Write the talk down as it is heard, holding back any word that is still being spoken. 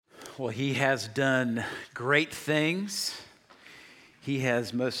Well, he has done great things. He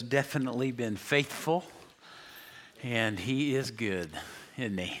has most definitely been faithful, and he is good,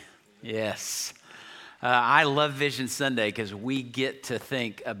 isn't he? Yes. I love Vision Sunday because we get to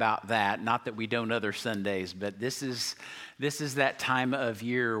think about that. Not that we don't other Sundays, but this is that time of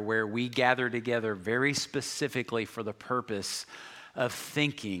year where we gather together very specifically for the purpose of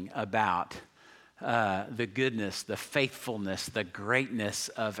thinking about the goodness, the faithfulness, the greatness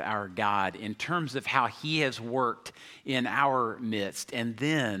of our God in terms of how he has worked in our midst. And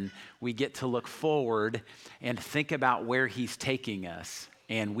then we get to look forward and think about where he's taking us.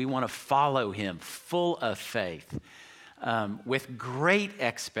 And we want to follow him full of faith with great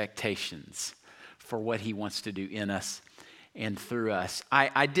expectations for what he wants to do in us and through us.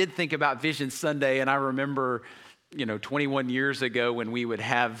 I did think about Vision Sunday, and I remember 21 years ago when we would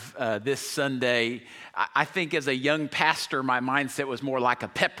have this Sunday, I think as a young pastor, my mindset was more like a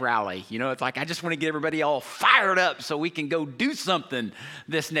pep rally. It's like, I just want to get everybody all fired up so we can go do something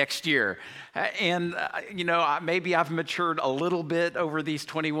this next year. And, maybe I've matured a little bit over these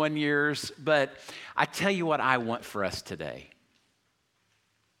 21 years, but I tell you what I want for us today.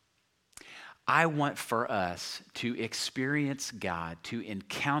 I want for us to experience God, to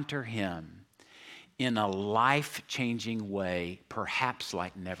encounter him in a life-changing way, perhaps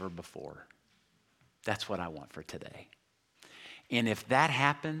like never before. That's what I want for today. And if that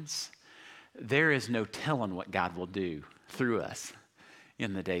happens, there is no telling what God will do through us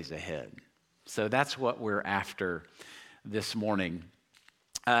in the days ahead. So that's what we're after this morning.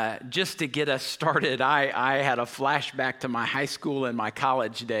 Just to get us started, I had a flashback to my high school and my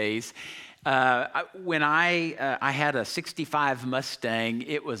college days. When I had a 65 Mustang,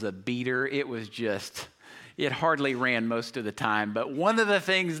 it was a beater. It hardly ran most of the time. But one of the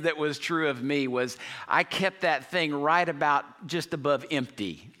things that was true of me was I kept that thing right about just above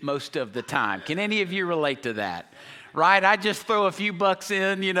empty most of the time. Can any of you relate to that? Right? I just throw a few bucks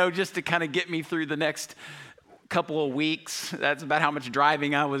in, just to kind of get me through the next couple of weeks. That's about how much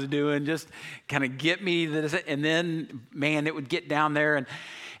driving I was doing, just kind of get me this. And then, man, it would get down there.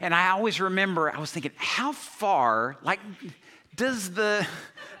 And I always remember, I was thinking, how far, does the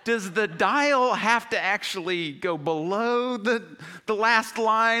dial have to actually go below the last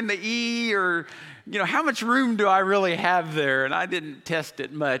line, the E, or, how much room do I really have there? And I didn't test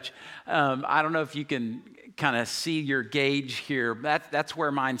it much. I don't know if you can kind of see your gauge here. That's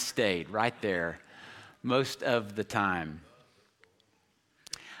where mine stayed, right there, most of the time.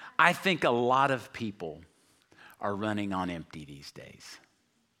 I think a lot of people are running on empty these days.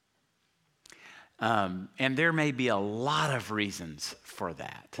 And there may be a lot of reasons for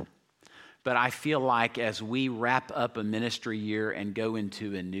that. But I feel like as we wrap up a ministry year and go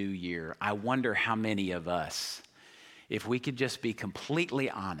into a new year, I wonder how many of us, if we could just be completely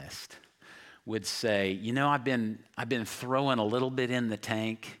honest, would say, I've been throwing a little bit in the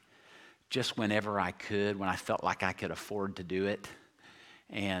tank just whenever I could, when I felt like I could afford to do it.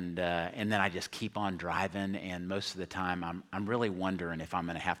 And then I just keep on driving, and most of the time I'm really wondering if I'm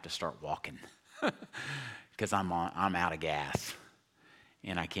going to have to start walking. Because I'm out of gas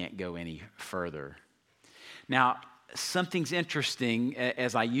and I can't go any further. Now, something's interesting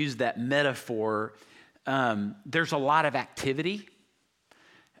as I use that metaphor. There's a lot of activity.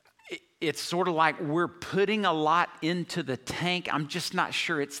 It's sort of like we're putting a lot into the tank. I'm just not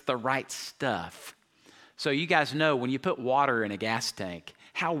sure it's the right stuff. So you guys know when you put water in a gas tank,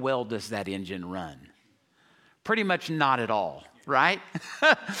 how well does that engine run? Pretty much not at all. Right?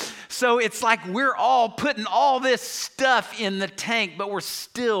 So it's like we're all putting all this stuff in the tank, but we're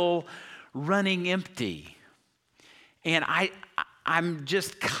still running empty. And I'm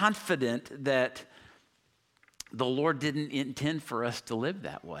just confident that the Lord didn't intend for us to live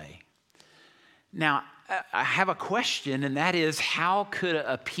that way. Now, I have a question, and that is, how could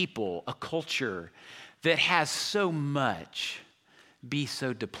a people, a culture that has so much be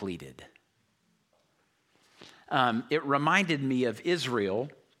so depleted? It reminded me of Israel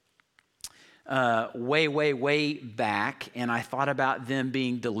way back, and I thought about them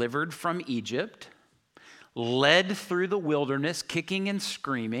being delivered from Egypt, led through the wilderness, kicking and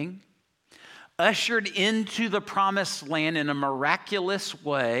screaming, ushered into the promised land in a miraculous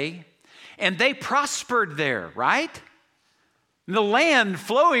way, and they prospered there, right? The land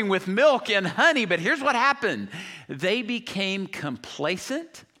flowing with milk and honey, but here's what happened. They became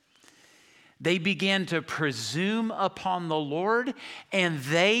complacent. They began to presume upon the Lord, and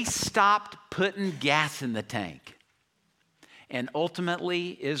they stopped putting gas in the tank. And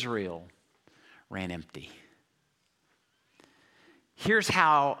ultimately, Israel ran empty. Here's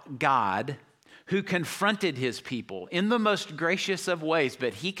how God, who confronted his people in the most gracious of ways,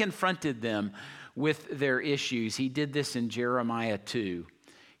 but he confronted them with their issues. He did this in Jeremiah 2.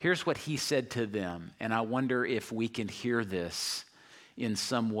 Here's what he said to them, and I wonder if we can hear this in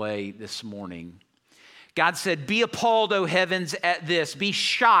some way this morning. God said, "Be appalled, O heavens, at this. Be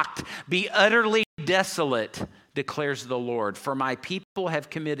shocked, be utterly desolate, declares the Lord. For my people have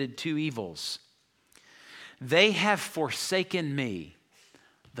committed two evils. They have forsaken me,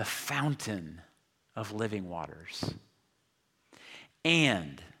 the fountain of living waters,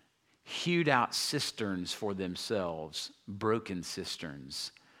 and hewed out cisterns for themselves, broken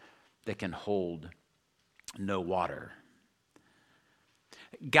cisterns that can hold no water."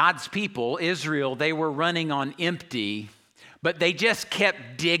 God's people, Israel, they were running on empty, but they just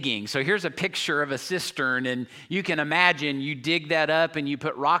kept digging. So here's a picture of a cistern, and you can imagine you dig that up and you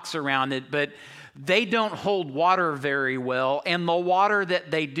put rocks around it, but they don't hold water very well, and the water that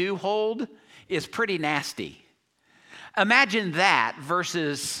they do hold is pretty nasty. Imagine that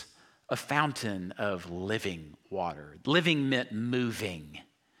versus a fountain of living water. Living meant moving,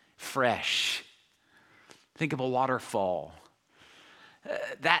 fresh. Think of a waterfall.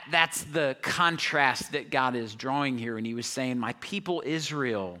 That's the contrast that God is drawing here. And he was saying, my people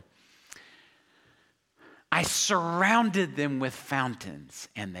Israel, I surrounded them with fountains,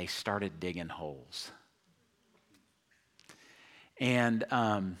 and they started digging holes. And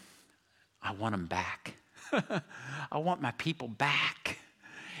I want them back. I want my people back.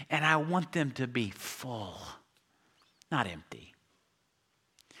 And I want them to be full, not empty.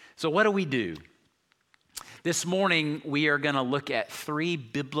 So what do? This morning, we are going to look at 3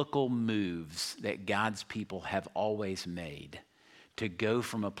 biblical moves that God's people have always made to go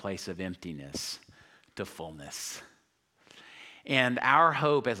from a place of emptiness to fullness. And our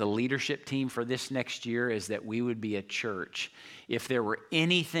hope as a leadership team for this next year is that we would be a church. If there were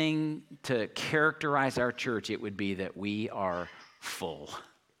anything to characterize our church, it would be that we are full.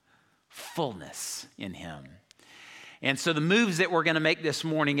 Fullness in Him. And so the moves that we're going to make this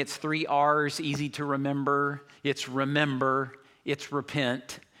morning, it's 3 R's, easy to remember. It's remember, it's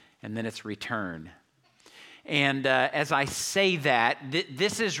repent, and then it's return. And as I say that,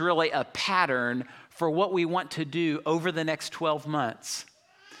 this is really a pattern for what we want to do over the next 12 months.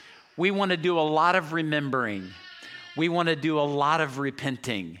 We want to do a lot of remembering. We want to do a lot of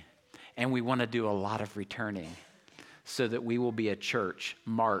repenting. And we want to do a lot of returning so that we will be a church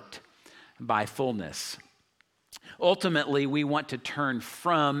marked by fullness. Ultimately, we want to turn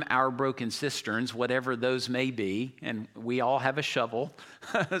from our broken cisterns, whatever those may be, and we all have a shovel,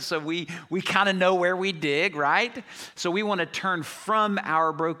 so we kind of know where we dig, right? So we want to turn from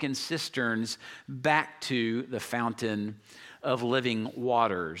our broken cisterns back to the fountain of living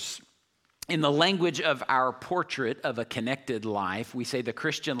waters. In the language of our portrait of a connected life, we say the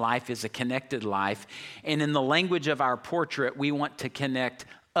Christian life is a connected life, and in the language of our portrait, we want to connect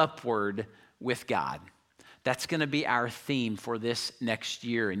upward with God. That's going to be our theme for this next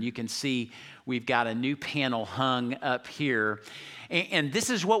year. And you can see we've got a new panel hung up here. And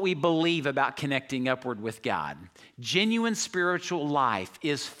this is what we believe about connecting upward with God. Genuine spiritual life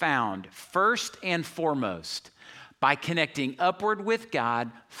is found first and foremost by connecting upward with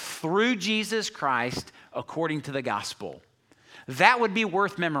God through Jesus Christ according to the gospel. That would be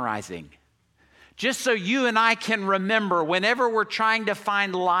worth memorizing. Just so you and I can remember whenever we're trying to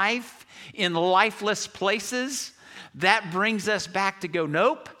find life in lifeless places, that brings us back to go,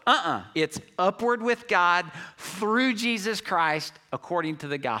 nope, it's upward with God through Jesus Christ according to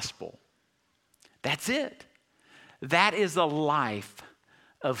the gospel. That's it. That is a life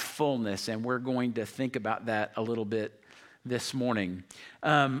of fullness, and we're going to think about that a little bit this morning.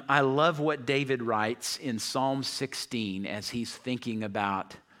 I love what David writes in Psalm 16 as he's thinking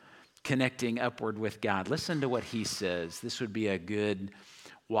about connecting upward with God. Listen to what he says. This would be a good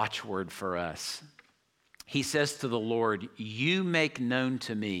watchword for us. He says to the Lord, "You make known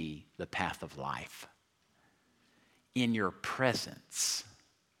to me the path of life. In your presence,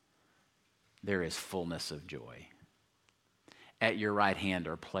 there is fullness of joy. At your right hand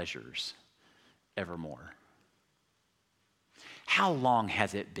are pleasures evermore." How long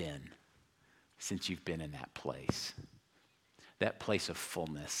has it been since you've been in that place of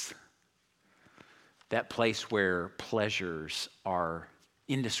fullness? That place where pleasures are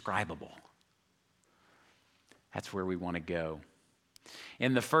indescribable. That's where we want to go.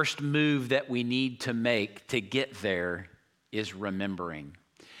 And the first move that we need to make to get there is remembering.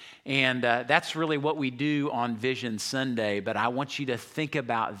 And that's really what we do on Vision Sunday, but I want you to think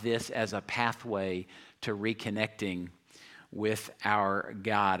about this as a pathway to reconnecting with our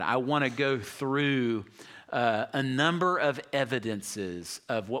God. I want to go through a number of evidences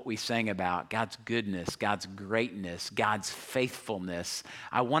of what we sang about, God's goodness, God's greatness, God's faithfulness.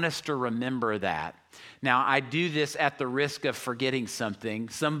 I want us to remember that. Now, I do this at the risk of forgetting something.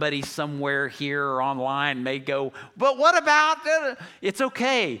 Somebody somewhere here or online may go, but what about? It's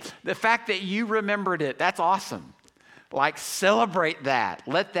okay. The fact that you remembered it, that's awesome. Like, celebrate that.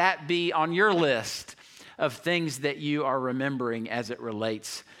 Let that be on your list of things that you are remembering as it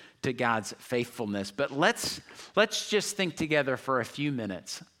relates to God's faithfulness. But let's just think together for a few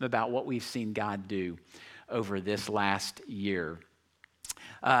minutes about what we've seen God do over this last year.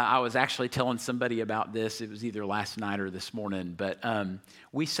 I was actually telling somebody about this. It was either last night or this morning, but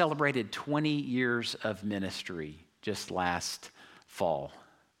we celebrated 20 years of ministry just last fall.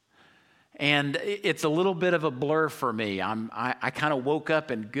 And it's a little bit of a blur for me. I kind of woke up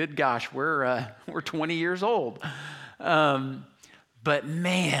and good gosh, we're 20 years old. But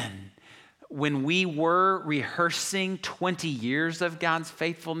man, when we were rehearsing 20 years of God's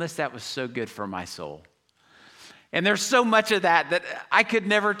faithfulness, that was so good for my soul. And there's so much of that I could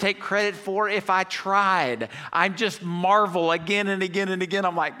never take credit for if I tried. I just marvel again and again and again.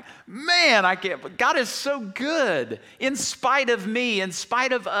 I'm like, man, I can't. But God is so good in spite of me, in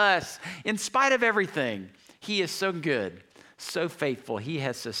spite of us, in spite of everything. He is so good, so faithful. He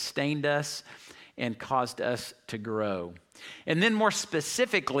has sustained us and caused us to grow. And then more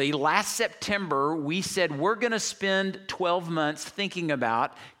specifically, last September, we said we're going to spend 12 months thinking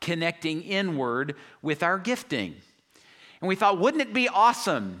about connecting inward with our gifting. And we thought, wouldn't it be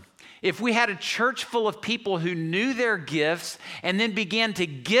awesome if we had a church full of people who knew their gifts and then began to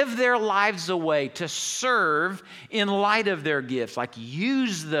give their lives away to serve in light of their gifts, like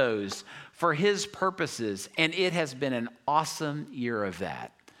use those for His purposes. And it has been an awesome year of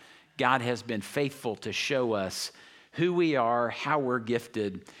that. God has been faithful to show us who we are, how we're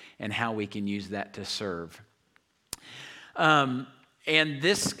gifted, and how we can use that to serve. And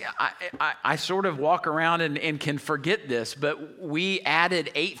this, I sort of walk around and can forget this, but we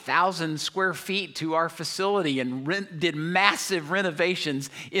added 8,000 square feet to our facility and did massive renovations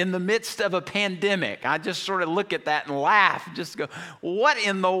in the midst of a pandemic. I just sort of look at that and laugh, just go, what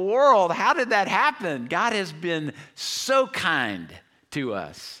in the world? How did that happen? God has been so kind to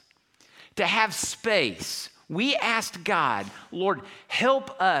us. To have space, we asked God, Lord,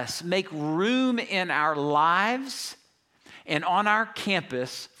 help us make room in our lives and on our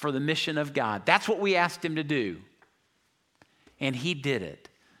campus for the mission of God. That's what we asked Him to do. And He did it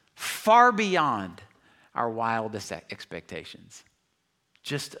far beyond our wildest expectations.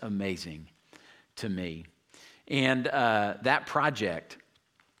 Just amazing to me. And that project,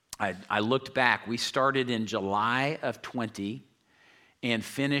 I looked back. We started in July of 20 and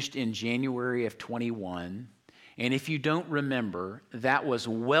finished in January of 21. And if you don't remember, that was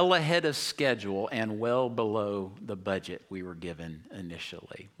well ahead of schedule and well below the budget we were given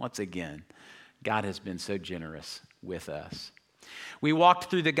initially. Once again, God has been so generous with us. We walked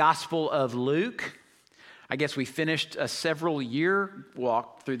through the Gospel of Luke. I guess we finished a several-year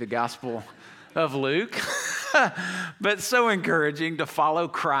walk through the Gospel of Luke. But so encouraging to follow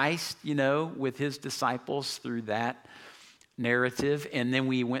Christ, with His disciples through that narrative. And then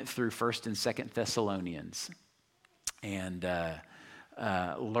we went through 1st and 2nd Thessalonians. And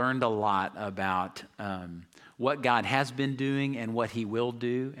learned a lot about what God has been doing and what He will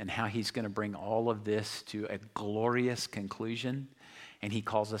do and how He's going to bring all of this to a glorious conclusion. And He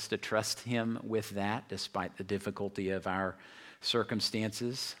calls us to trust Him with that despite the difficulty of our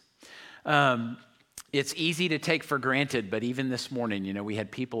circumstances. It's easy to take for granted, but even this morning, we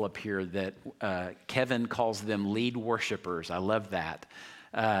had people up here that Kevin calls them lead worshipers. I love that.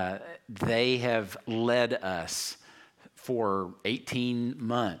 They have led us for 18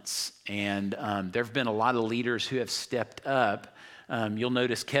 months. And there have been a lot of leaders who have stepped up. You'll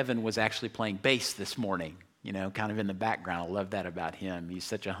notice Kevin was actually playing bass this morning, kind of in the background. I love that about him. He's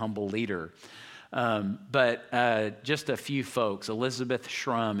such a humble leader. But just a few folks, Elizabeth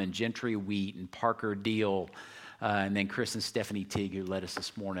Shrum and Gentry Wheat and Parker Deal, and then Chris and Stephanie Teague, who led us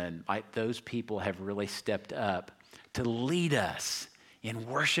this morning. Those people have really stepped up to lead us in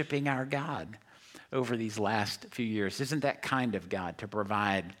worshiping our God over these last few years. Isn't that kind of God to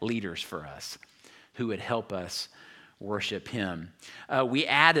provide leaders for us who would help us worship Him? We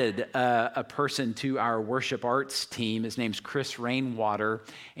added a person to our worship arts team. His name's Chris Rainwater,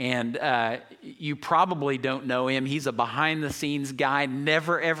 and you probably don't know him. He's a behind-the-scenes guy,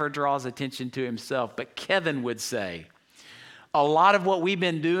 never ever draws attention to himself. But Kevin would say, a lot of what we've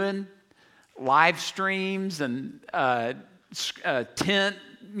been doing, live streams and tent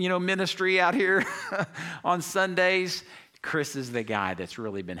ministry out here on Sundays, Chris is the guy that's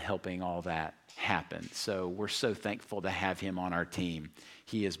really been helping all that happen. So we're so thankful to have him on our team.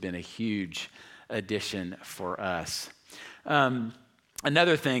 He has been a huge addition for us.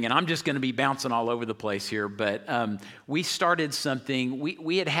 Another thing, and I'm just going to be bouncing all over the place here, but we started something.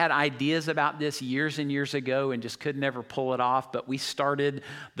 We had ideas about this years and years ago and just could never pull it off, but we started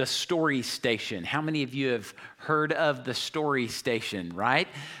the Story Station. How many of you have heard of the Story Station, right?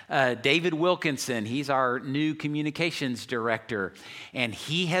 David Wilkinson, he's our new communications director, and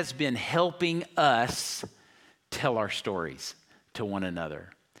he has been helping us tell our stories to one another,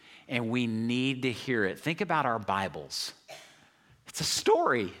 and we need to hear it. Think about our Bibles. It's a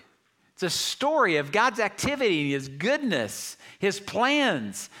story. It's a story of God's activity, His goodness, His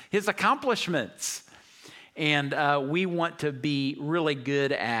plans, His accomplishments. And we want to be really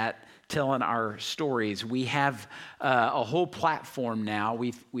good at telling our stories. We have a whole platform now.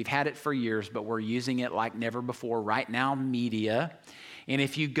 We've had it for years, but we're using it like never before, Right Now Media. And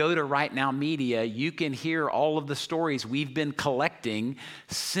if you go to Right Now Media, you can hear all of the stories we've been collecting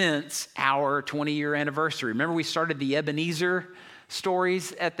since our 20-year anniversary. Remember, we started the Ebenezer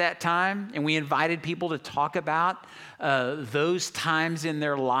stories at that time, and we invited people to talk about those times in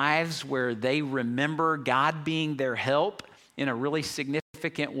their lives where they remember God being their help in a really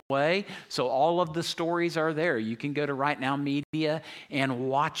significant way. So all of the stories are there. You can go to Right Now Media and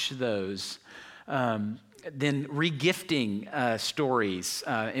watch those. Then regifting stories.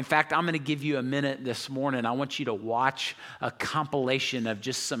 In fact, I'm going to give you a minute this morning. I want you to watch a compilation of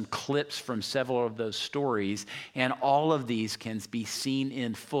just some clips from several of those stories, and all of these can be seen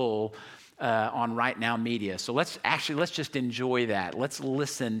in full on Right Now Media. So let's just enjoy that. Let's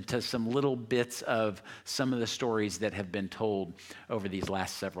listen to some little bits of some of the stories that have been told over these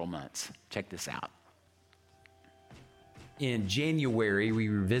last several months. Check this out. In January, we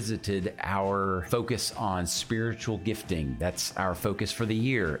revisited our focus on spiritual gifting. That's our focus for the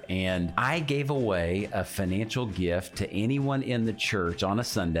year. And I gave away a financial gift to anyone in the church on a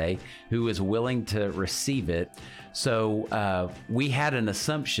Sunday who was willing to receive it. So we had an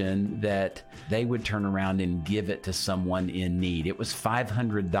assumption that they would turn around and give it to someone in need. It was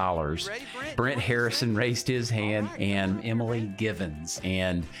 $500. Brent Harrison raised his hand, and Emily Givens.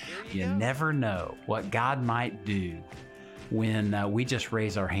 And you never know what God might do when we just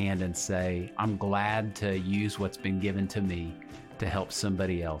raise our hand and say, I'm glad to use what's been given to me to help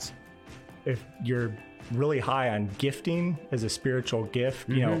somebody else. If you're really high on gifting as a spiritual gift,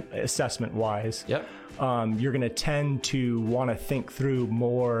 you know, assessment-wise, Yep. You're going to tend to want to think through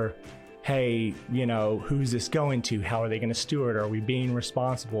more, hey, you know, who's this going to? How are they going to steward? Are we being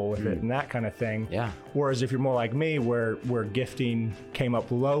responsible with it? And that kind of thing. Yeah. Whereas if you're more like me, where gifting came up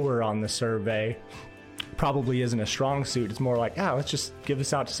lower on the survey, probably isn't a strong suit. It's more like, let's just give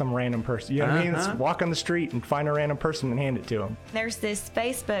this out to some random person. You know what I mean? Let's walk on the street and find a random person and hand it to them. There's this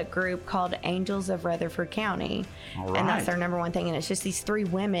Facebook group called Angels of Rutherford County. All right. And that's their number one thing. And it's just these 3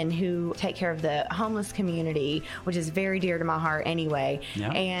 women who take care of the homeless community, which is very dear to my heart anyway. Yeah.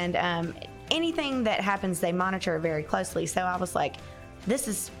 And anything that happens, they monitor very closely. So I was like, this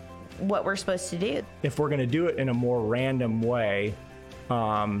is what we're supposed to do. If we're going to do it in a more random way,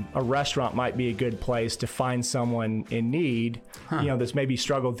 a restaurant might be a good place to find someone in need, you know, that's maybe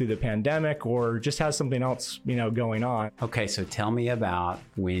struggled through the pandemic or just has something else, you know, going on. Okay, so tell me about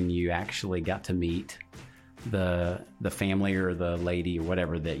when you actually got to meet the family or the lady or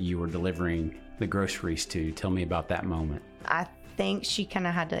whatever that you were delivering the groceries to. Tell me about that moment. I think she kind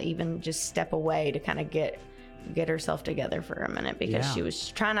of had to even just step away to kind of get herself together for a minute because she was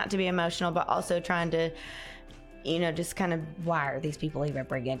trying not to be emotional, but also trying to, you know, just kind of, why are these people even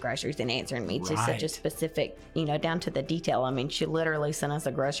bringing groceries and answering me to such a specific, you know, down to the detail. I mean, she literally sent us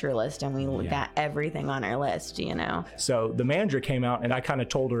a grocery list and we got everything on our list, you know. So the manager came out and I kind of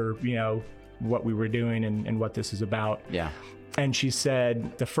told her, you know, what we were doing and what this is about. Yeah. And she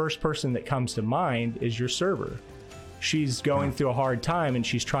said, the first person that comes to mind is your server. She's going through a hard time and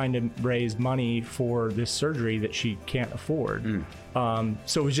she's trying to raise money for this surgery that she can't afford.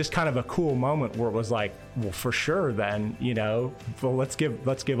 So it was just kind of a cool moment where it was like, well, for sure then, you know, well, let's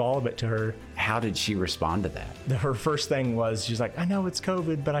give all of it to her. How did she respond to that? Her first thing was, she's like, I know it's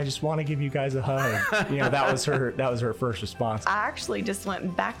COVID, but I just want to give you guys a hug. You know, that was her first response. I actually just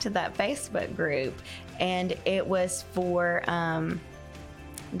went back to that Facebook group and it was for,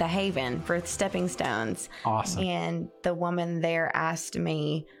 the Haven, for Stepping Stones. Awesome. And the woman there asked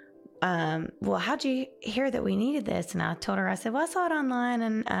me, well, how'd you hear that we needed this? And I told her, I said, well, I saw it online.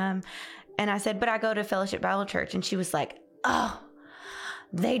 And I said, but I go to Fellowship Bible Church. And she was like, oh,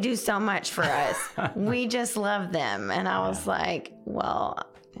 they do so much for us. We just love them. And I was like, well,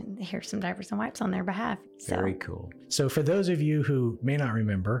 here's some diapers and wipes on their behalf. So. Very cool. So for those of you who may not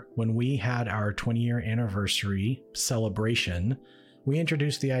remember, when we had our 20-year anniversary celebration, we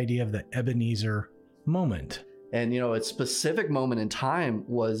introduced the idea of the Ebenezer moment. And, a specific moment in time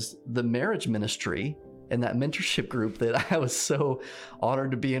was the marriage ministry and that mentorship group that I was so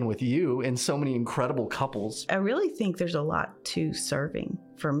honored to be in with you and so many incredible couples. I really think there's a lot to serving.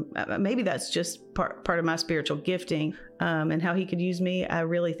 Maybe that's just part of my spiritual gifting and how he could use me. I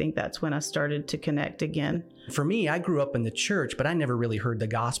really think that's when I started to connect again. For me, I grew up in the church, but I never really heard the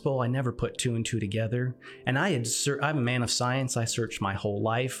gospel. I never put two and two together. And I'm a man of science. I searched my whole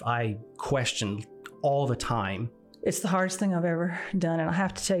life. I questioned all the time. It's the hardest thing I've ever done. And I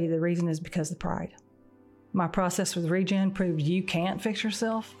have to tell you, the reason is because of pride. My process with Regen proved you can't fix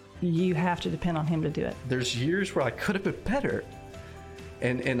yourself. You have to depend on him to do it. There's years where I could have been better.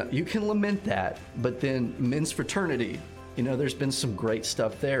 And you can lament that. But then men's fraternity, there's been some great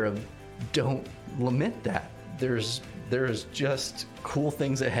stuff there of don't lament that. There's just cool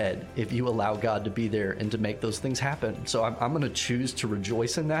things ahead if you allow God to be there and to make those things happen. So I'm going to choose to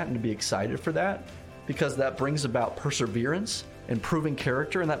rejoice in that and to be excited for that, because that brings about perseverance and proving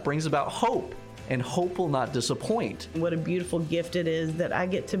character, and that brings about hope. And hope will not disappoint. What a beautiful gift it is that I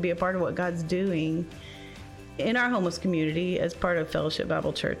get to be a part of what God's doing in our homeless community as part of Fellowship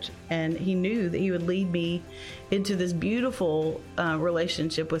Bible Church. And he knew that he would lead me into this beautiful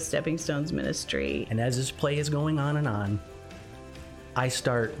relationship with Stepping Stones Ministry. And as this play is going on, I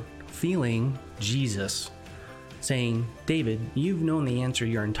start feeling Jesus saying, David, you've known the answer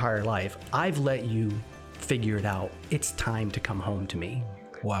your entire life. I've let you figure it out. It's time to come home to me.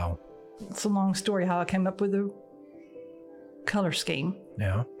 Wow. It's a long story how I came up with the color scheme.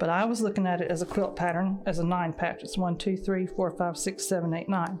 Yeah. But I was looking at it as a quilt pattern, as a 9 patch. It's 1, 2, 3, 4, 5, 6, 7, 8,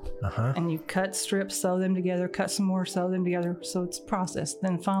 9. And you cut strips, sew them together, cut some more, sew them together. So it's a process.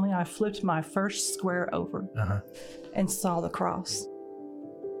 Then finally I flipped my first square over and saw the cross.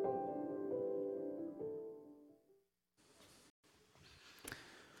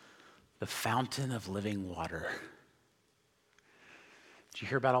 The fountain of living water. Did you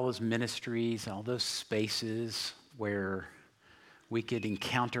hear about all those ministries, all those spaces where we could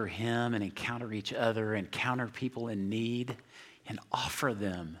encounter him and encounter each other, encounter people in need, and offer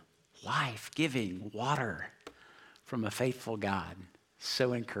them life-giving water from a faithful God?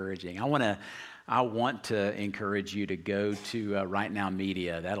 So encouraging. I want to encourage you to go to Right Now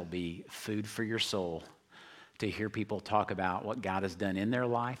Media. That'll be food for your soul, to hear people talk about what God has done in their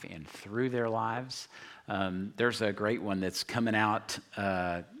life and through their lives. There's a great one that's coming out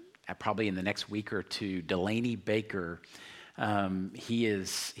probably in the next week or two. Delaney Baker,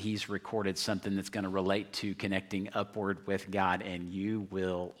 he's recorded something that's going to relate to connecting upward with God, and you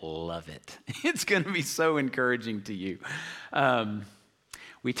will love it. It's going to be so encouraging to you.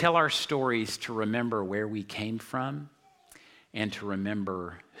 We tell our stories to remember where we came from and to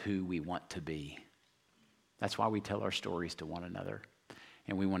remember who we want to be. That's why we tell our stories to one another,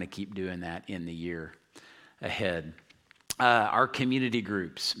 and we want to keep doing that in the year ahead. Our community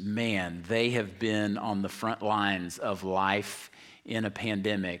groups, man, they have been on the front lines of life in a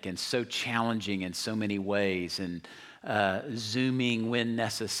pandemic, and so challenging in so many ways, and Zooming when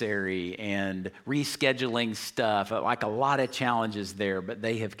necessary and rescheduling stuff, like a lot of challenges there, but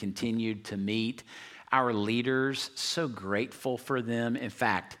they have continued to meet. Our leaders, so grateful for them. In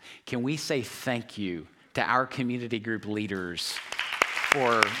fact, can we say thank you to our community group leaders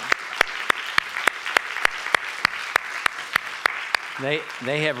for...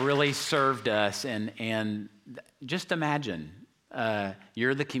 They have really served us, and just imagine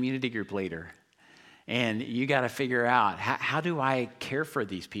you're the community group leader, and you got to figure out how do I care for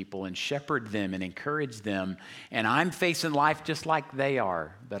these people and shepherd them and encourage them, and I'm facing life just like they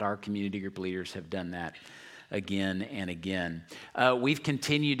are, but our community group leaders have done that again and again. We've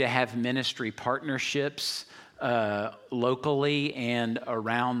continued to have ministry partnerships locally and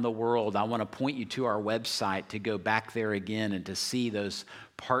around the world. I want to point you to our website to go back there again and to see those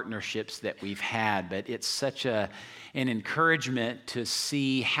partnerships that we've had. But it's such an encouragement to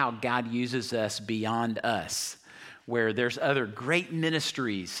see how God uses us beyond us, where there's other great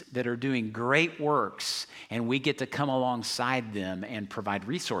ministries that are doing great works, and we get to come alongside them and provide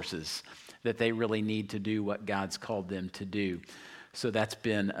resources that they really need to do what God's called them to do. So that's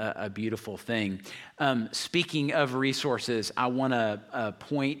been a beautiful thing. Speaking of resources, I want to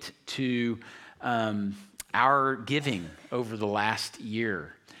point to our giving over the last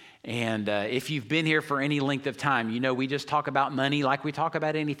year. And if you've been here for any length of time, you know we just talk about money like we talk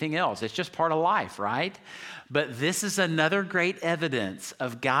about anything else. It's just part of life, right? But this is another great evidence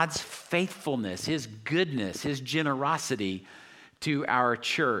of God's faithfulness, His goodness, His generosity to our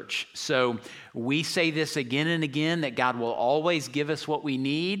church. So we say this again and again, that God will always give us what we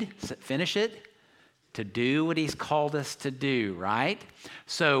need. Finish it. To do what he's called us to do, right?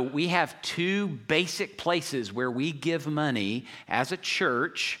 So we have two basic places where we give money as a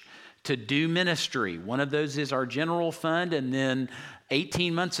church to do ministry. One of those is our general fund, and then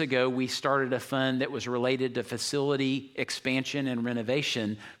 18 months ago, we started a fund that was related to facility expansion and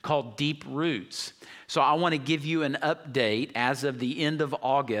renovation called Deep Roots. So I want to give you an update as of the end of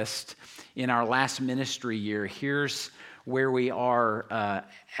August in our last ministry year. Here's where we are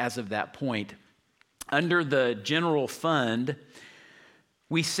as of that point. Under the general fund,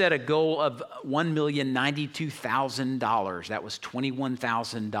 we set a goal of $1,092,000. That was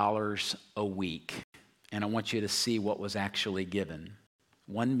 $21,000 a week. And I want you to see what was actually given.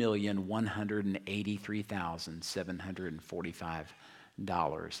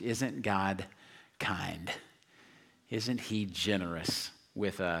 $1,183,745. Isn't God kind? Isn't he generous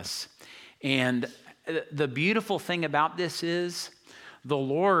with us? And the beautiful thing about this is the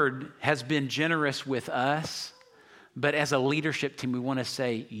Lord has been generous with us, but as a leadership team, we want to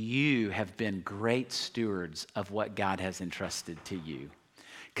say you have been great stewards of what God has entrusted to you,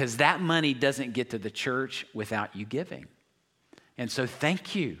 because that money doesn't get to the church without you giving. And so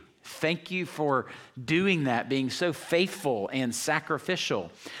thank you. Thank you for doing that, being so faithful and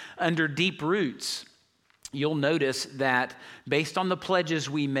sacrificial. Under Deep Roots, you'll notice that based on the pledges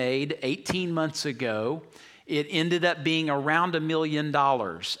we made 18 months ago, it ended up being around $1 million.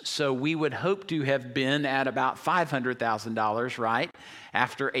 So we would hope to have been at about $500,000, right?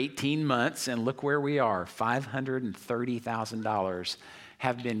 After 18 months, and look where we are. $530,000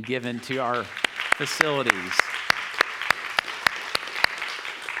 have been given to our facilities.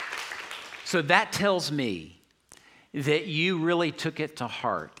 So that tells me that you really took it to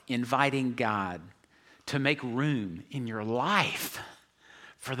heart, inviting God to make room in your life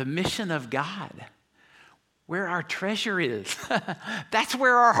for the mission of God. Where our treasure is, that's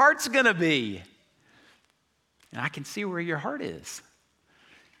where our heart's going to be. And I can see where your heart is.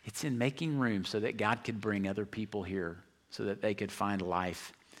 It's in making room so that God could bring other people here so that they could find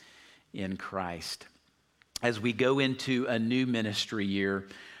life in Christ. As we go into a new ministry year,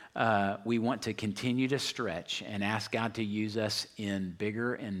 we want to continue to stretch and ask God to use us in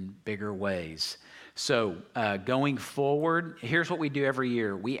bigger and bigger ways. So going forward, here's what we do every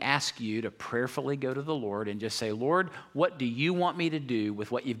year. We ask you to prayerfully go to the Lord and just say, Lord, what do you want me to do with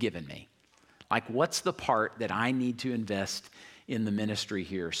what you've given me? Like, what's the part that I need to invest in the ministry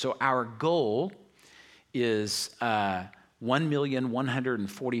here? So our goal is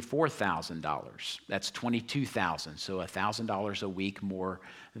 $1,144,000. That's $22,000, so $1,000 a week more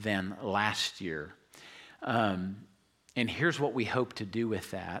than last year. And here's what we hope to do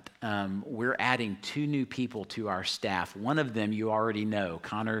with that. We're adding 2 new people to our staff. One of them you already know,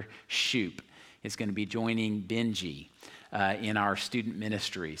 Connor Shoup, is going to be joining Benji in our student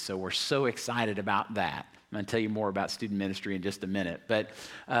ministry. So we're so excited about that. I'm going to tell you more about student ministry in just a minute. But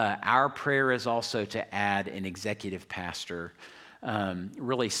our prayer is also to add an executive pastor,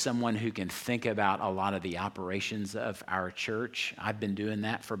 really someone who can think about a lot of the operations of our church. I've been doing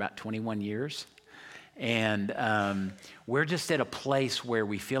that for about 21 years. And we're just at a place where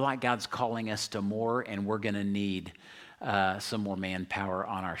we feel like God's calling us to more, and we're going to need some more manpower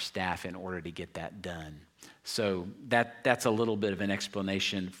on our staff in order to get that done. So that's a little bit of an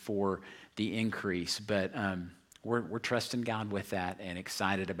explanation for the increase, but we're trusting God with that and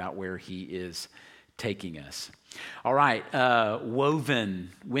excited about where he is taking us. All right, Woven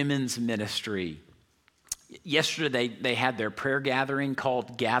Women's Ministry. Yesterday they had their prayer gathering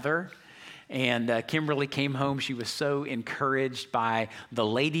called Gather. And Kimberly came home. She was so encouraged by the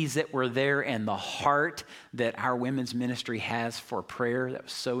ladies that were there and the heart that our women's ministry has for prayer. That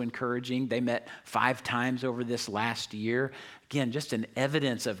was so encouraging. They met 5 times over this last year. Again, just an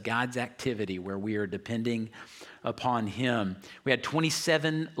evidence of God's activity where we are depending upon him. We had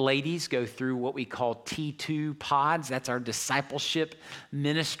 27 ladies go through what we call T2 pods. That's our discipleship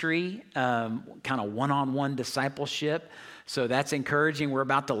ministry, kind of one-on-one discipleship. So that's encouraging. We're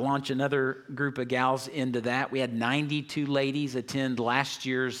about to launch another group of gals into that. We had 92 ladies attend last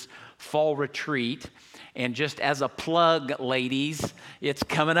year's fall retreat. And just as a plug, ladies, it's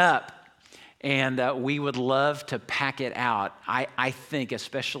coming up. And we would love to pack it out. I think,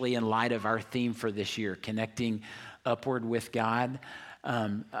 especially in light of our theme for this year, connecting upward with God,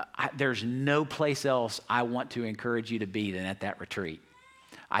 there's no place else I want to encourage you to be than at that retreat.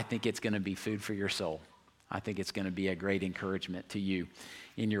 I think it's going to be food for your soul. I think it's going to be a great encouragement to you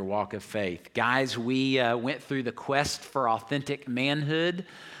in your walk of faith. Guys, we went through the quest for authentic manhood.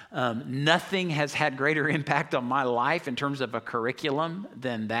 Nothing has had greater impact on my life in terms of a curriculum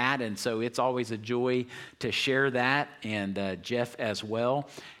than that. And so it's always a joy to share that. And Jeff as well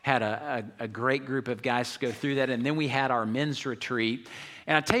had a great group of guys to go through that. And then we had our men's retreat.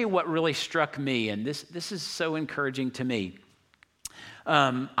 And I'll tell you what really struck me, and this is so encouraging to me.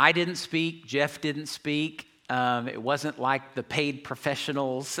 I didn't speak, Jeff didn't speak. It wasn't like the paid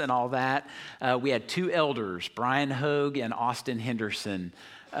professionals and all that. We had two elders, Brian Hogue and Austin Henderson,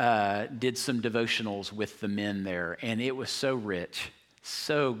 did some devotionals with the men there, and it was so rich,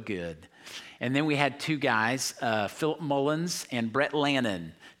 so good. And then we had two guys, Philip Mullins and Brett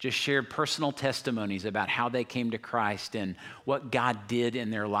Lannon, just shared personal testimonies about how they came to Christ and what God did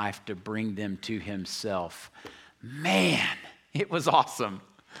in their life to bring them to himself. Man, it was awesome.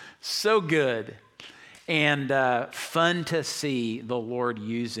 So good. And fun to see the Lord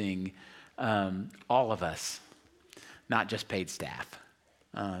using all of us, not just paid staff.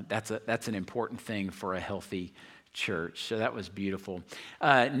 That's an important thing for a healthy church. So that was beautiful.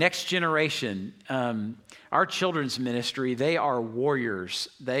 Next generation, our children's ministry, they are warriors.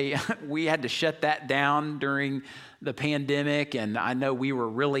 We had to shut that down during the pandemic, and I know we were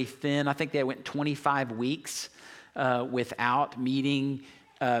really thin. I think they went 25 weeks without meeting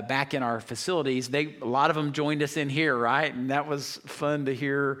back in our facilities. A lot of them joined us in here, right? And that was fun to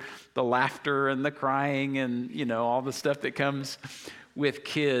hear the laughter and the crying and, all the stuff that comes with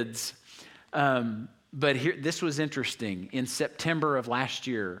kids. But this was interesting. In September of last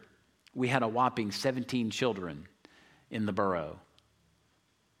year, we had a whopping 17 children in the borough.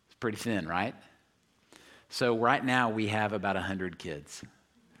 It's pretty thin, right? So right now we have about 100 kids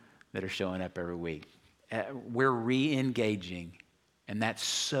that are showing up every week. We're re-engaging, and that's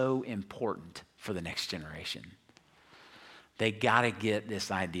so important for the next generation. They got to get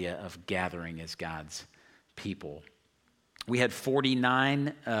this idea of gathering as God's people. We had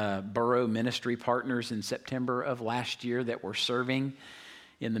 49 borough ministry partners in September of last year that were serving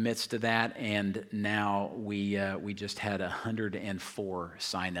in the midst of that, and now we just had 104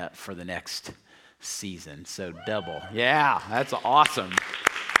 sign up for the next season, so double. Yeah, that's awesome.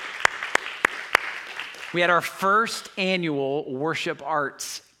 We had our first annual worship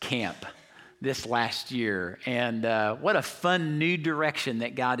arts camp this last year. And what a fun new direction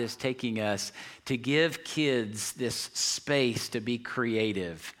that God is taking us to give kids this space to be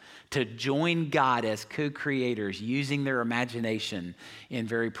creative, to join God as co-creators, using their imagination in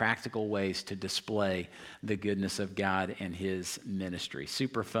very practical ways to display the goodness of God and his ministry.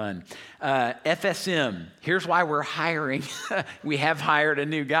 Super fun. FSM, here's why we're hiring. We have hired a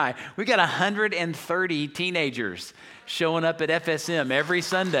new guy. We've got 130 teenagers showing up at FSM every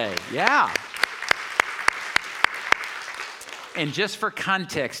Sunday. Yeah. And just for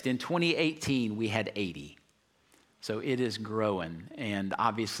context, in 2018, we had 80. So it is growing. And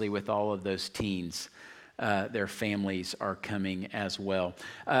obviously with all of those teens, their families are coming as well.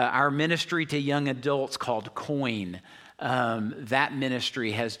 Our ministry to young adults called COIN, that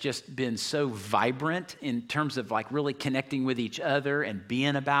ministry has just been so vibrant in terms of like really connecting with each other and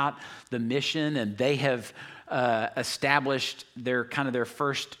being about the mission. And they have established their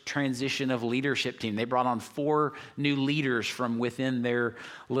first transition of leadership team. They brought on 4 new leaders from within their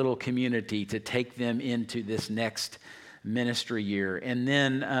little community to take them into this next ministry year. And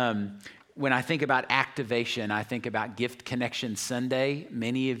then when I think about activation, I think about Gift Connection Sunday.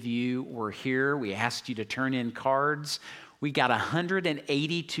 Many of you were here. We asked you to turn in cards. We got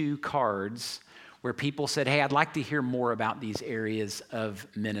 182 cards where people said, hey, I'd like to hear more about these areas of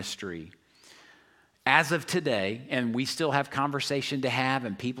ministry. As of today, and we still have conversation to have,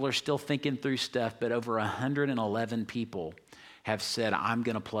 and people are still thinking through stuff, but over 111 people have said, I'm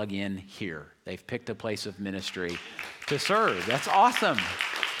going to plug in here. They've picked a place of ministry to serve. That's awesome.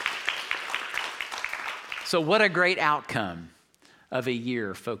 So what a great outcome of a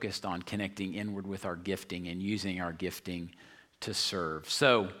year focused on connecting inward with our gifting and using our gifting to serve.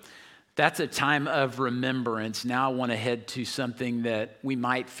 So that's a time of remembrance. Now I want to head to something that we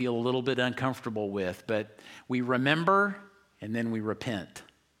might feel a little bit uncomfortable with, but we remember and then we repent.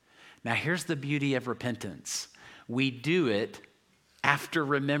 Now here's the beauty of repentance. We do it after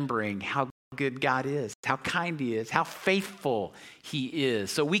remembering how good God is, how kind he is, how faithful he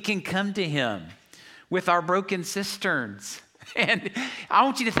is. So we can come to him with our broken cisterns. And I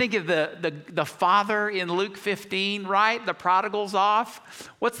want you to think of the father in Luke 15, right? The prodigal's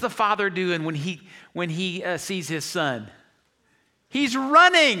off. What's the father doing when he sees his son? He's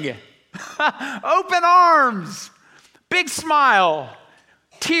running, open arms, big smile,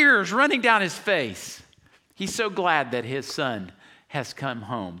 tears running down his face. He's so glad that his son has come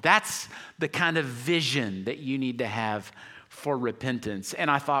home. That's the kind of vision that you need to have for repentance.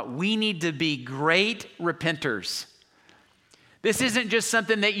 And I thought, we need to be great repenters. This isn't just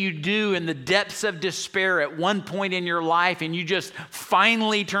something that you do in the depths of despair at one point in your life and you just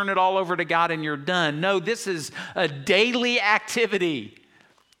finally turn it all over to God and you're done. No, this is a daily activity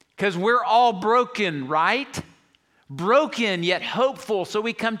because we're all broken, right? Broken yet hopeful. So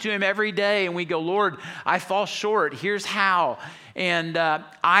we come to him every day and we go, Lord, I fall short. Here's how. And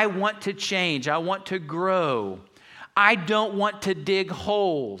I want to change. I want to grow. I don't want to dig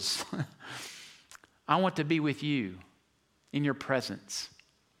holes. I want to be with you in your presence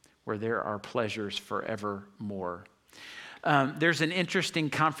where there are pleasures forevermore. There's an interesting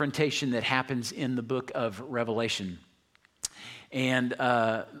confrontation that happens in the book of Revelation. And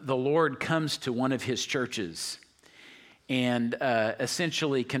the Lord comes to one of his churches and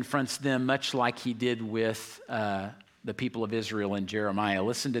essentially confronts them much like he did with the people of Israel in Jeremiah.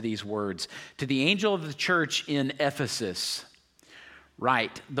 Listen to these words. To the angel of the church in Ephesus,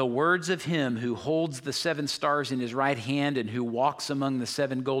 write the words of him who holds the 7 stars in his right hand and who walks among the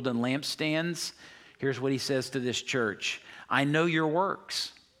 7 golden lampstands. Here's what he says to this church. I know your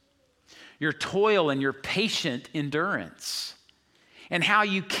works, your toil and your patient endurance, and how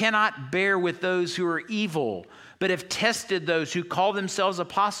you cannot bear with those who are evil, but have tested those who call themselves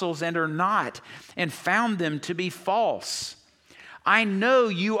apostles and are not, and found them to be false. I know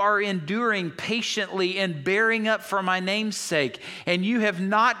you are enduring patiently and bearing up for my name's sake, and you have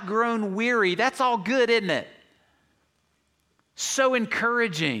not grown weary. That's all good, isn't it? So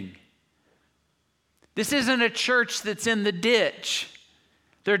encouraging. This isn't a church that's in the ditch.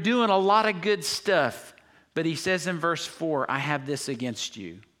 They're doing a lot of good stuff. But he says in verse 4, I have this against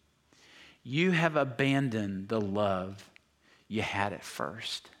you. You have abandoned the love you had at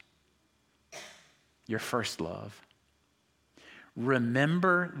first. Your first love.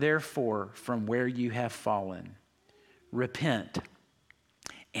 Remember, therefore, from where you have fallen. Repent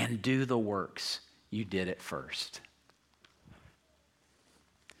and do the works you did at first.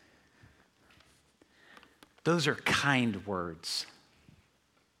 Those are kind words.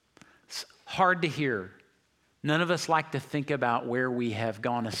 It's hard to hear. None of us like to think about where we have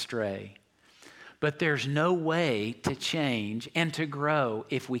gone astray. But there's no way to change and to grow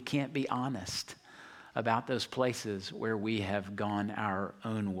if we can't be honest about those places where we have gone our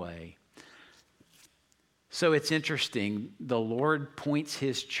own way. So it's interesting. The Lord points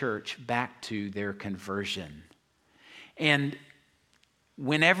his church back to their conversion. And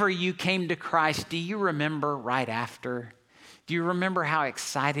whenever you came to Christ, do you remember right after? Do you remember how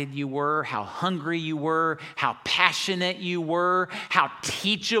excited you were, how hungry you were, how passionate you were, how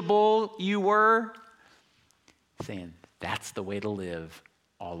teachable you were? Saying, that's the way to live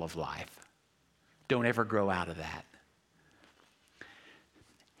all of life. Don't ever grow out of that.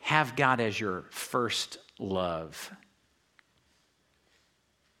 Have God as your first love,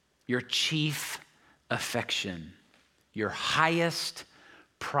 your chief affection, your highest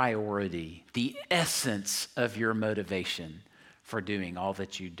priority, the essence of your motivation for doing all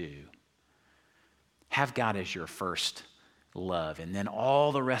that you do. Have God as your first love, and then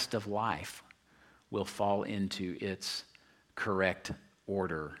all the rest of life will fall into its correct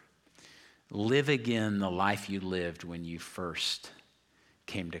order. Live again the life you lived when you first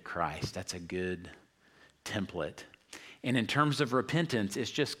came to Christ. That's a good template. And in terms of repentance,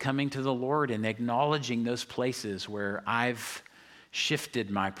 it's just coming to the Lord and acknowledging those places where I've shifted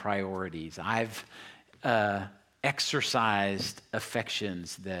my priorities. I've exercised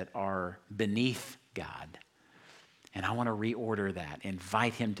affections that are beneath God. And I want to reorder that,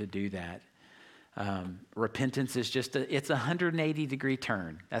 invite him to do that. Repentance is just it's a 180-degree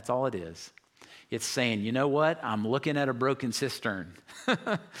turn. That's all it is. It's saying, you know what? I'm looking at a broken cistern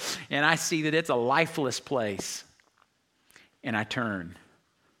and I see that it's a lifeless place. And I turn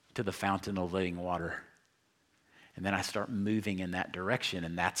to the fountain of living water. And then I start moving in that direction,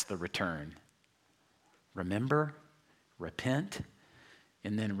 and that's the return. Remember, repent,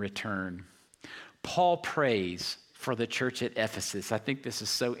 and then return. Paul prays for the church at Ephesus. I think this is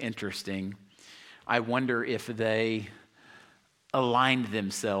so interesting. I wonder if they aligned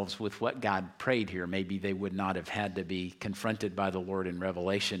themselves with what God prayed here. Maybe they would not have had to be confronted by the Lord in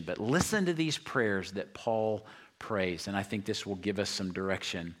Revelation. But listen to these prayers that Paul prays, and I think this will give us some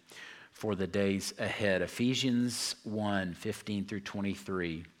direction for the days ahead. Ephesians 1:15 through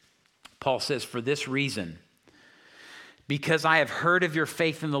 23. Paul says, for this reason, because I have heard of your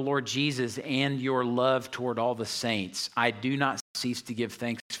faith in the Lord Jesus and your love toward all the saints, I do not cease to give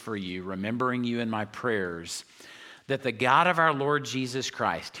thanks for you, remembering you in my prayers, that the God of our Lord Jesus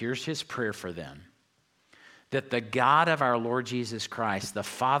Christ, here's his prayer for them, that the God of our Lord Jesus Christ, the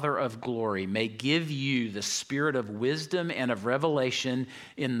Father of glory, may give you the spirit of wisdom and of revelation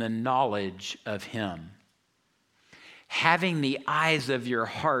in the knowledge of him, having the eyes of your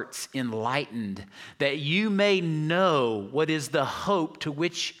hearts enlightened, that you may know what is the hope to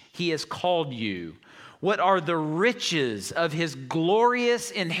which he has called you, what are the riches of his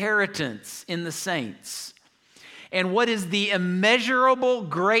glorious inheritance in the saints, and what is the immeasurable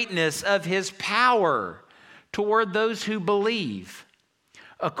greatness of his power toward those who believe,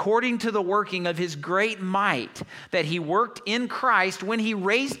 according to the working of his great might that he worked in Christ when he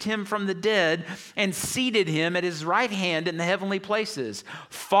raised him from the dead and seated him at his right hand in the heavenly places,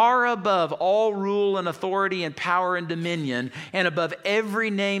 far above all rule and authority and power and dominion, and above every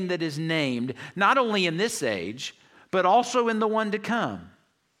name that is named, not only in this age, but also in the one to come.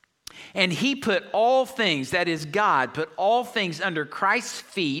 And he put all things, that is God, put all things under Christ's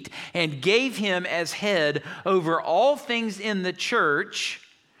feet and gave him as head over all things in the church,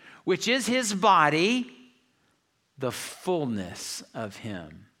 which is his body, the fullness of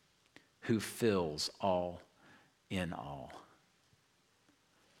him who fills all in all.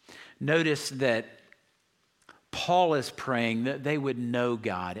 Notice that Paul is praying that they would know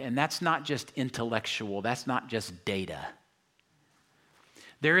God, and that's not just intellectual, that's not just data.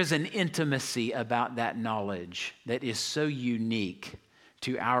 There is an intimacy about that knowledge that is so unique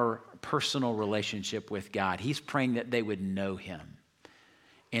to our personal relationship with God. He's praying that they would know him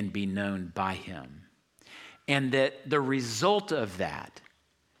and be known by him. And that the result of that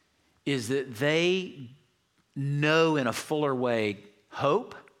is that they know in a fuller way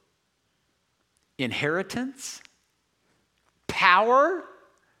hope, inheritance, power,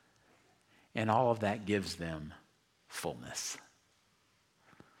 and all of that gives them fullness.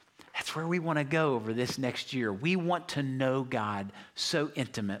 That's where we want to go over this next year. We want to know God so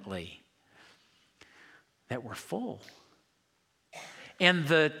intimately that we're full. And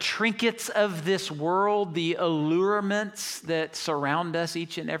the trinkets of this world, the allurements that surround us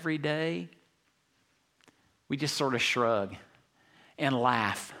each and every day, we just sort of shrug and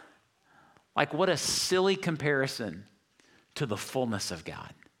laugh. Like, what a silly comparison to the fullness of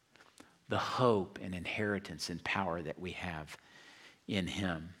God, the hope and inheritance and power that we have in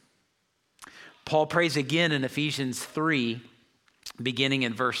him. Paul prays again in Ephesians 3, beginning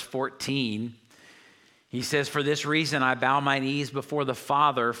in verse 14. He says, "For this reason I bow my knees before the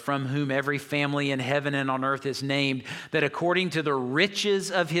Father, from whom every family in heaven and on earth is named, that according to the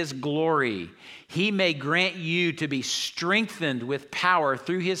riches of his glory, he may grant you to be strengthened with power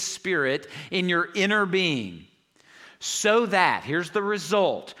through his Spirit in your inner being, so that," here's the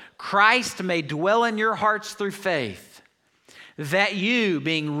result, "Christ may dwell in your hearts through faith, that you,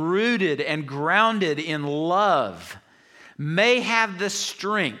 being rooted and grounded in love, may have the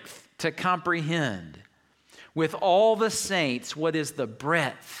strength to comprehend with all the saints what is the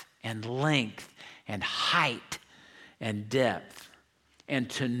breadth and length and height and depth, and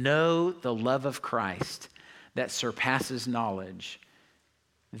to know the love of Christ that surpasses knowledge,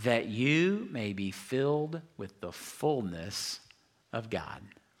 that you may be filled with the fullness of God."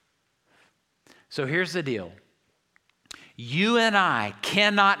 So here's the deal. You and I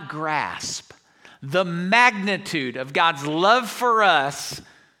cannot grasp the magnitude of God's love for us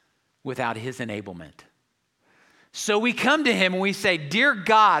without his enablement. So we come to him and we say, "Dear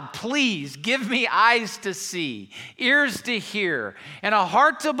God, please give me eyes to see, ears to hear, and a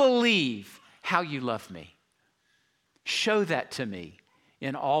heart to believe how you love me. Show that to me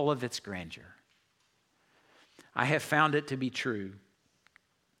in all of its grandeur." I have found it to be true.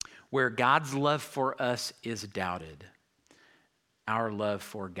 Where God's love for us is doubted, our love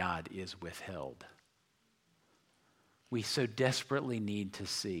for God is withheld. We so desperately need to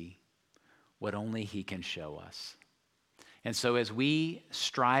see what only he can show us. And so as we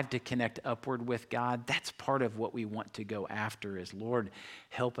strive to connect upward with God, that's part of what we want to go after is, Lord,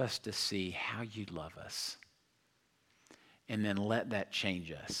 help us to see how you love us. And then let that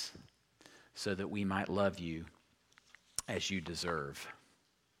change us so that we might love you as you deserve.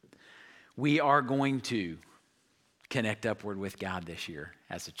 We are going to connect upward with God this year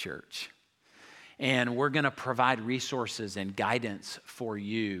as a church. And we're going to provide resources and guidance for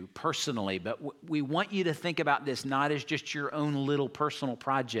you personally. But we want you to think about this not as just your own little personal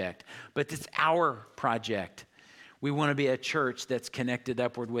project, but it's our project. We want to be a church that's connected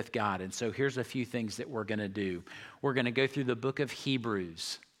upward with God. And so here's a few things that we're going to do. We're going to go through the book of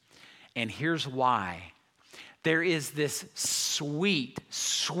Hebrews. And here's why. There is this sweet,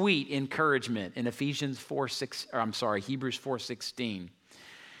 sweet encouragement in Hebrews 4:16.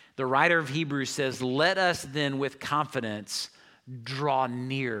 The writer of Hebrews says, "Let us then with confidence draw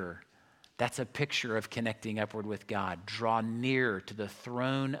near That's a picture of connecting upward with God. Draw near to the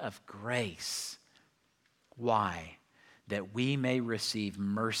throne of grace. Why? That we may receive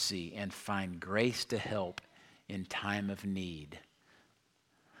mercy and find grace to help in time of need.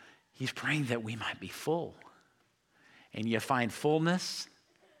 He's praying that we might be full. And you find fullness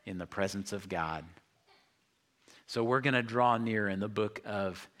in the presence of God. So we're going to draw near in the book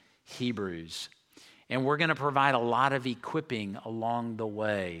of Hebrews. And we're going to provide a lot of equipping along the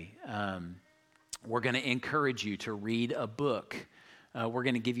way. We're going to encourage you to read a book. We're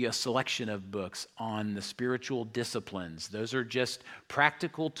going to give you a selection of books on the spiritual disciplines. Those are just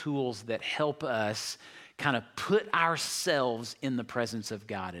practical tools that help us kind of put ourselves in the presence of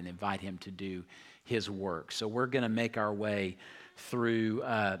God and invite Him to do His work. So we're going to make our way through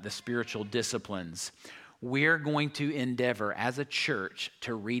the spiritual disciplines. We're going to endeavor as a church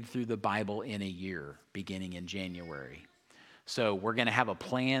to read through the Bible in a year, beginning in January. So we're going to have a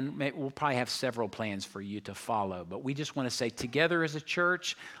plan. We'll probably have several plans for you to follow, but we just want to say together as a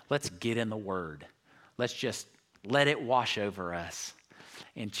church, let's get in the Word. Let's just let it wash over us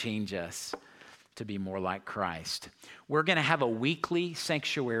and change us to be more like Christ. We're going to have a weekly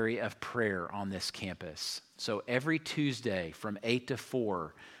sanctuary of prayer on this campus. So every Tuesday from 8 to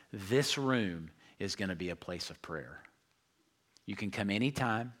 4, this room is going to be a place of prayer. You can come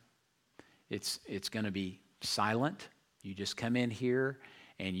anytime. It's going to be silent. You just come in here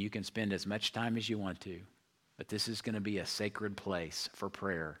and you can spend as much time as you want to. But this is going to be a sacred place for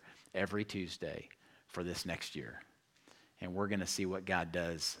prayer every Tuesday for this next year. And we're going to see what God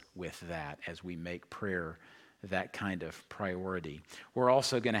does with that as we make prayer that kind of priority. We're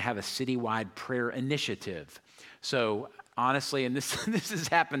also going to have a citywide prayer initiative. So honestly, and this has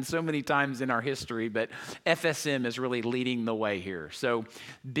happened so many times in our history, but FSM is really leading the way here. So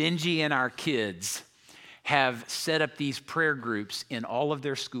Benji and our kids have set up these prayer groups in all of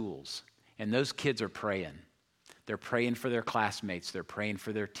their schools, and those kids are praying. They're praying for their classmates. They're praying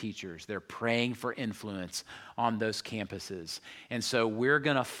for their teachers. They're praying for influence on those campuses. And so we're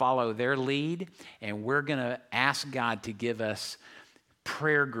going to follow their lead, and we're going to ask God to give us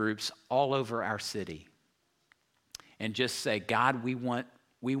prayer groups all over our city. And just say, God, we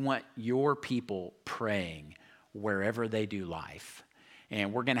want your people praying wherever they do life.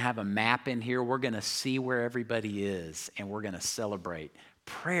 And we're going to have a map in here. We're going to see where everybody is, and we're going to celebrate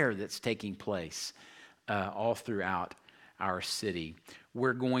prayer that's taking place all throughout our city.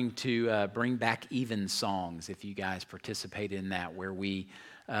 We're going to bring back even songs, if you guys participate in that, where we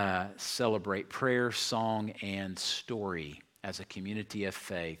celebrate prayer, song, and story as a community of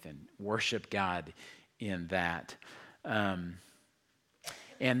faith and worship God in that. And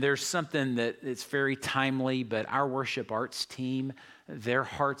there's something that it's very timely, but our worship arts team, their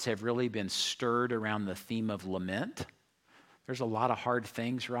hearts have really been stirred around the theme of lament. There's a lot of hard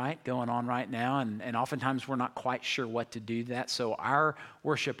things, right, going on right now, and oftentimes we're not quite sure what to do that. So our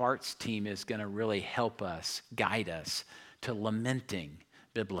worship arts team is going to really help us, guide us to lamenting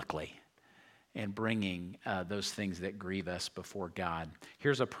biblically and bringing those things that grieve us before God.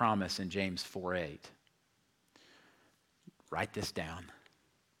 Here's a promise in James 4:8. Write this down.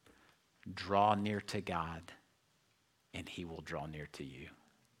 Draw near to God, and He will draw near to you.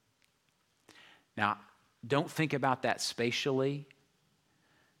 Now, don't think about that spatially.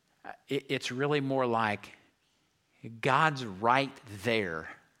 It's really more like God's right there.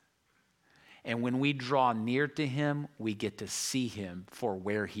 And when we draw near to Him, we get to see Him for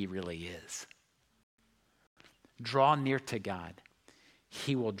where He really is. Draw near to God.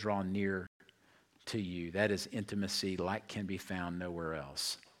 He will draw near to you. That is intimacy like can be found nowhere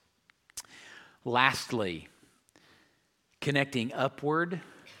else. Lastly, connecting upward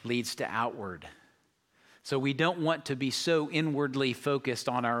leads to outward. So we don't want to be so inwardly focused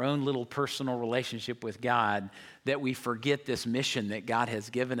on our own little personal relationship with God that we forget this mission that God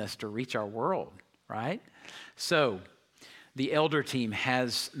has given us to reach our world, right? So the elder team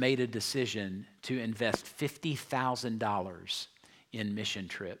has made a decision to invest $50,000 in mission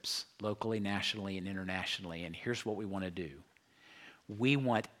trips, locally, nationally, and internationally. And here's what we want to do. We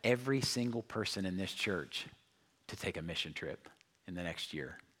want every single person in this church to take a mission trip in the next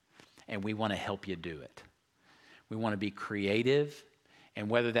year. And we want to help you do it. We want to be creative, and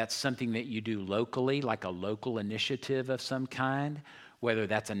whether that's something that you do locally, like a local initiative of some kind, whether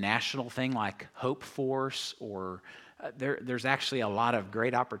that's a national thing like Hope Force, or there's actually a lot of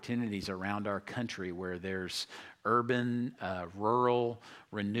great opportunities around our country where there's urban, rural,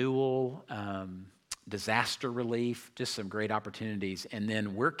 renewal, disaster relief, just some great opportunities. And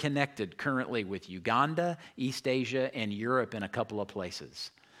then we're connected currently with Uganda, East Asia, and Europe in a couple of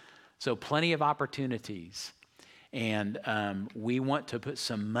places. So plenty of opportunities. And we want to put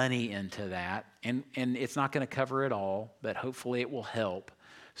some money into that. And it's not going to cover it all, but hopefully it will help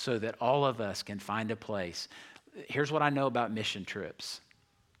so that all of us can find a place. Here's what I know about mission trips.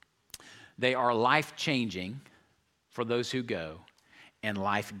 They are life-changing for those who go and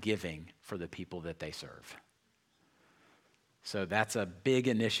life-giving for the people that they serve. So that's a big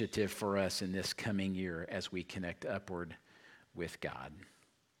initiative for us in this coming year as we connect upward with God.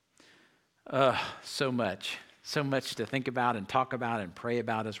 So much to think about and talk about and pray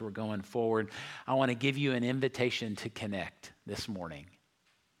about as we're going forward. I want to give you an invitation to connect this morning.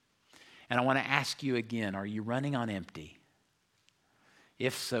 And I want to ask you again, are you running on empty?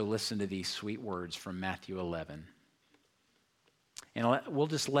 If so, listen to these sweet words from Matthew 11. And we'll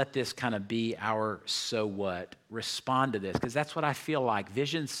just let this kind of be our so what. Respond to this, because that's what I feel like.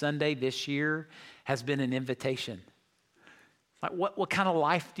 Vision Sunday this year has been an invitation. Like, what kind of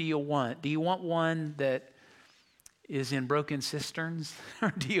life do you want? Do you want one that is in broken cisterns?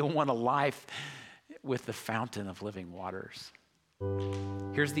 Or do you want a life with the fountain of living waters?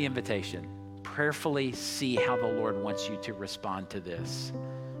 Here's the invitation. Prayerfully see how the Lord wants you to respond to this.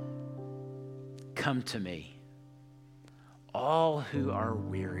 Come to me, all who are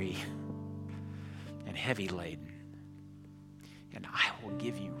weary and heavy laden, and I will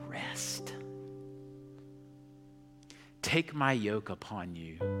give you rest. Take my yoke upon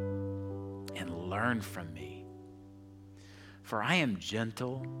you and learn from me, for I am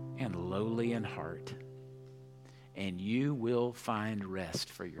gentle and lowly in heart, and you will find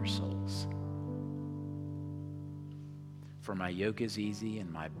rest for your souls. For my yoke is easy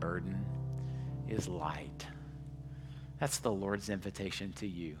and my burden is light. That's the Lord's invitation to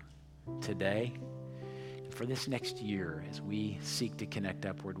you today and for this next year as we seek to connect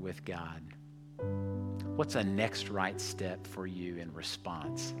upward with God. What's a next right step for you in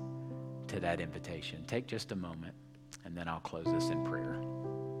response to that invitation? Take just a moment, and then I'll close this in prayer.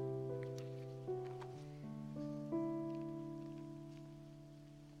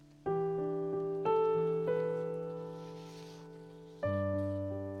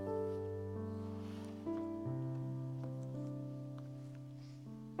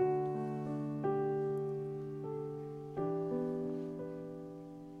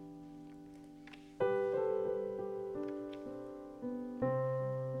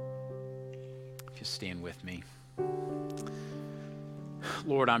 Just stand with me.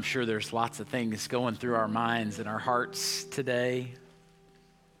 Lord, I'm sure there's lots of things going through our minds and our hearts today,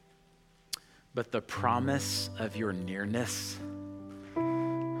 but the promise of your nearness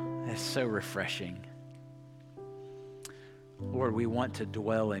is so refreshing. Lord, we want to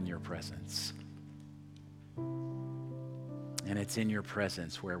dwell in your presence, and it's in your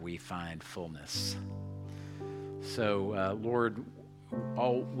presence where we find fullness. So, Lord,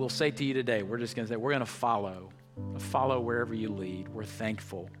 all we'll say to you today, we're just going to say, we're going to follow wherever you lead. We're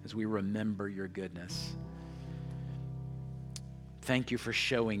thankful as we remember your goodness. Thank you for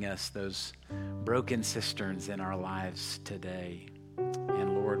showing us those broken cisterns in our lives today.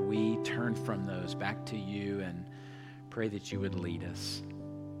 And Lord, we turn from those back to you and pray that you would lead us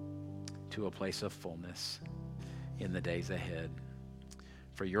to a place of fullness in the days ahead.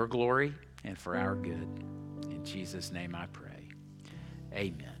 For your glory and for our good. In Jesus' name I pray.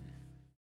 Amen.